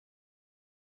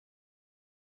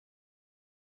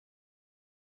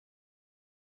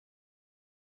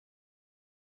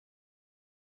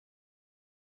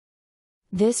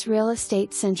This Real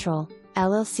Estate Central,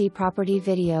 LLC property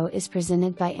video is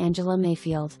presented by Angela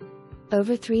Mayfield.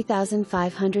 Over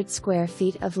 3,500 square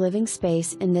feet of living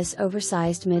space in this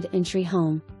oversized mid-entry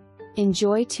home.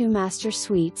 Enjoy 2 master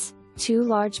suites, 2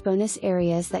 large bonus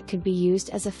areas that could be used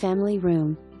as a family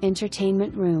room,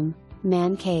 entertainment room,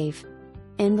 man cave.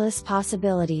 Endless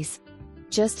possibilities.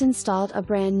 Just installed a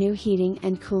brand new heating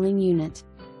and cooling unit.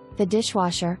 The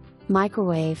dishwasher,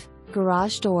 microwave,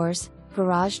 garage doors,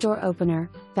 garage door opener,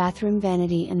 bathroom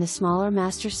vanity in the smaller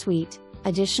master suite,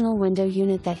 additional window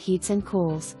unit that heats and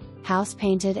cools, house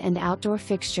painted and outdoor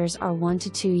fixtures are 1 to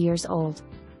 2 years old.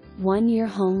 1-year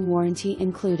home warranty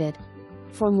included.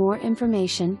 For more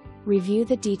information, review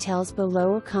the details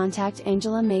below or contact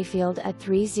Angela Mayfield at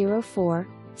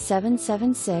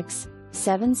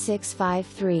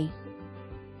 304-776-7653.